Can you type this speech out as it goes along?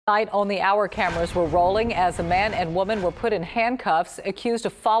Only our cameras were rolling as a man and woman were put in handcuffs, accused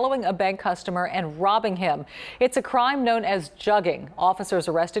of following a bank customer and robbing him. It's a crime known as jugging. Officers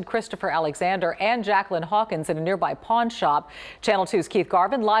arrested Christopher Alexander and Jacqueline Hawkins in a nearby pawn shop. Channel 2's Keith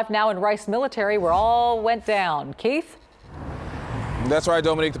Garvin live now in Rice Military, where all went down. Keith? That's right,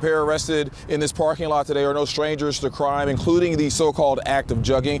 Dominique. The pair arrested in this parking lot today are no strangers to crime, including the so-called act of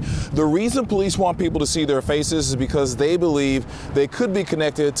jugging. The reason police want people to see their faces is because they believe they could be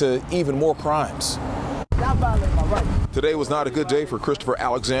connected to even more crimes. Today was not a good day for Christopher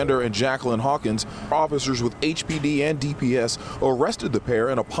Alexander and Jacqueline Hawkins. Officers with HPD and DPS arrested the pair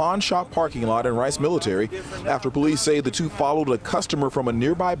in a pawn shop parking lot in Rice Military after police say the two followed a customer from a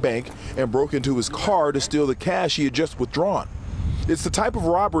nearby bank and broke into his car to steal the cash he had just withdrawn. It's the type of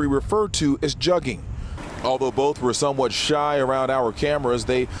robbery referred to as jugging. Although both were somewhat shy around our cameras,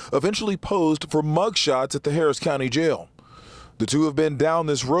 they eventually posed for mugshots at the Harris County Jail. The two have been down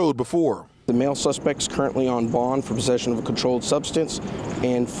this road before. The male suspect is currently on bond for possession of a controlled substance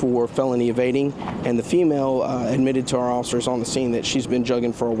and for felony evading. And the female admitted to our officers on the scene that she's been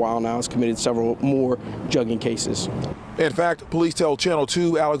jugging for a while now, has committed several more jugging cases. In fact, police tell Channel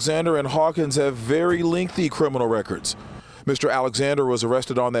 2 Alexander and Hawkins have very lengthy criminal records. Mr. Alexander was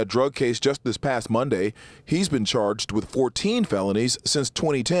arrested on that drug case just this past Monday. He's been charged with 14 felonies since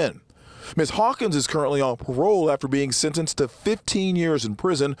 2010. Ms. Hawkins is currently on parole after being sentenced to 15 years in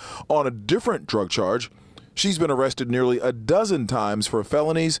prison on a different drug charge. She's been arrested nearly a dozen times for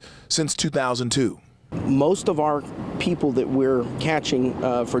felonies since 2002. Most of our people that we're catching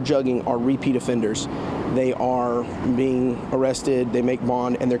for jugging are repeat offenders. They are being arrested, they make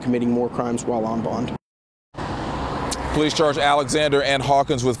bond, and they're committing more crimes while on bond. Police charge Alexander and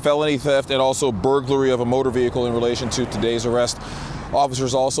Hawkins with felony theft and also burglary of a motor vehicle in relation to today's arrest.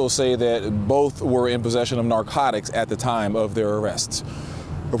 Officers also say that both were in possession of narcotics at the time of their arrests.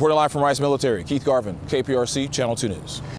 Reporting live from Rice Military, Keith Garvin, KPRC, Channel 2 News.